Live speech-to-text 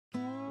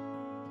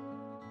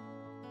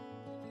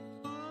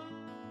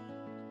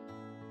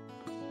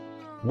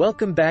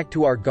Welcome back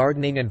to our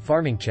gardening and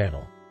farming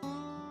channel.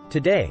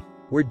 Today,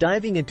 we're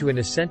diving into an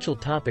essential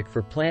topic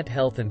for plant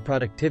health and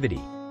productivity,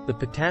 the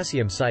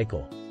potassium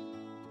cycle.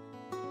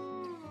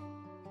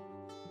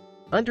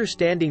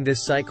 Understanding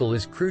this cycle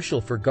is crucial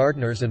for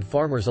gardeners and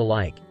farmers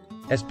alike,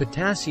 as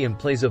potassium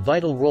plays a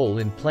vital role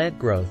in plant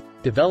growth,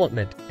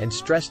 development, and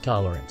stress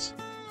tolerance.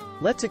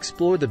 Let's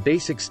explore the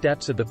basic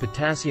steps of the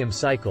potassium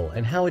cycle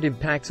and how it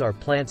impacts our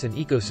plants and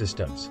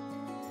ecosystems.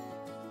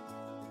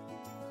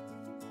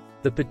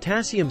 The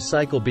potassium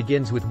cycle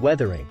begins with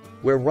weathering,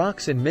 where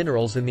rocks and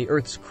minerals in the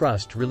Earth's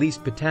crust release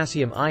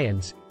potassium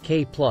ions,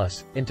 K+,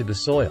 into the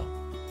soil.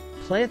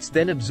 Plants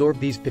then absorb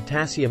these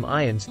potassium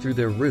ions through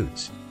their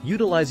roots,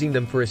 utilizing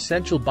them for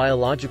essential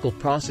biological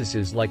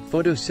processes like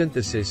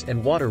photosynthesis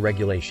and water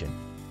regulation.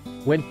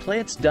 When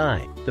plants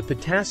die, the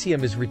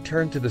potassium is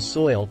returned to the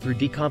soil through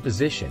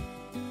decomposition,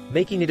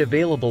 making it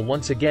available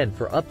once again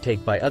for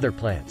uptake by other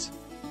plants.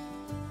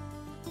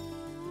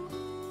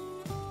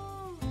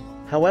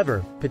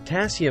 However,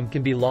 potassium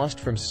can be lost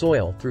from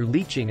soil through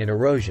leaching and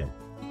erosion.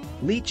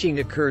 Leaching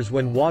occurs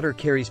when water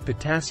carries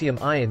potassium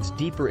ions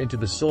deeper into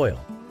the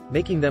soil,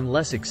 making them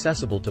less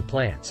accessible to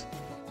plants.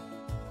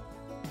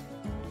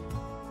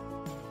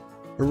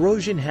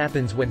 Erosion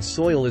happens when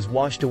soil is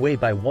washed away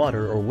by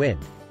water or wind,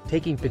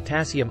 taking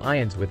potassium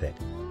ions with it.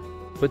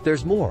 But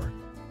there's more.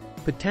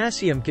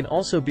 Potassium can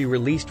also be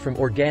released from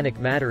organic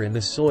matter in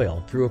the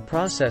soil through a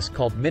process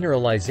called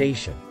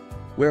mineralization,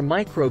 where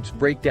microbes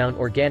break down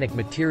organic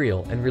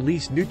material and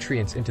release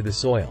nutrients into the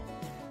soil.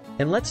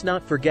 And let's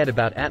not forget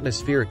about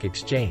atmospheric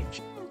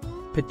exchange.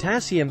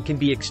 Potassium can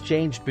be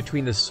exchanged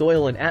between the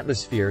soil and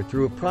atmosphere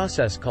through a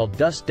process called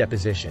dust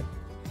deposition.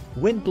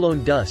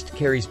 Wind-blown dust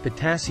carries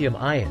potassium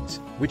ions,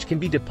 which can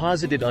be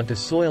deposited onto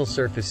soil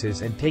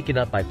surfaces and taken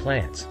up by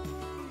plants.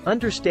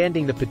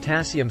 Understanding the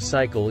potassium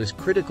cycle is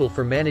critical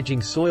for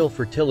managing soil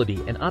fertility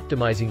and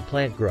optimizing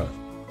plant growth.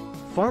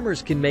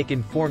 Farmers can make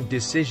informed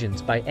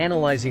decisions by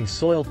analyzing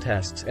soil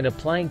tests and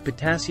applying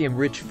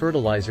potassium-rich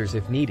fertilizers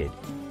if needed.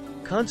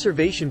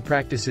 Conservation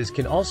practices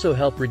can also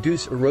help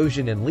reduce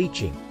erosion and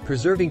leaching,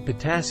 preserving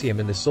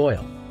potassium in the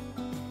soil.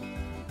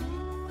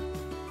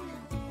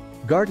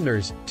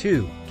 Gardeners,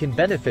 too, can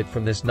benefit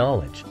from this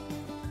knowledge.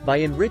 By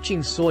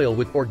enriching soil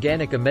with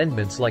organic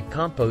amendments like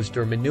compost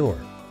or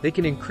manure, they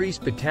can increase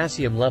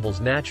potassium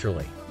levels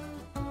naturally.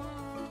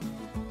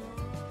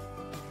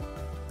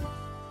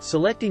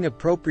 Selecting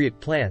appropriate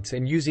plants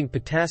and using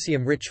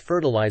potassium-rich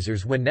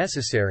fertilizers when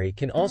necessary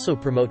can also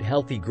promote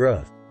healthy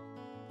growth.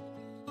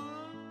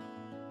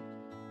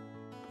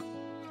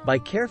 By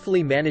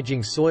carefully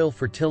managing soil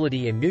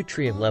fertility and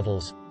nutrient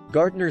levels,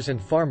 gardeners and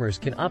farmers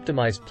can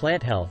optimize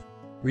plant health,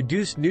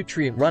 reduce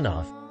nutrient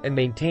runoff, and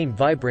maintain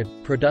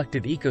vibrant,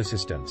 productive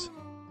ecosystems.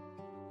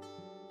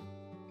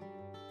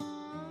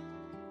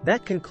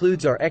 That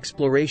concludes our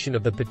exploration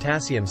of the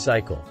potassium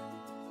cycle.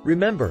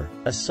 Remember,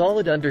 a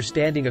solid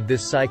understanding of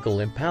this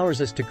cycle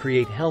empowers us to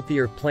create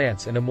healthier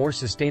plants and a more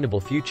sustainable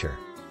future.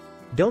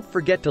 Don't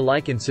forget to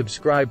like and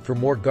subscribe for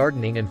more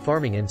gardening and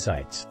farming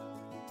insights.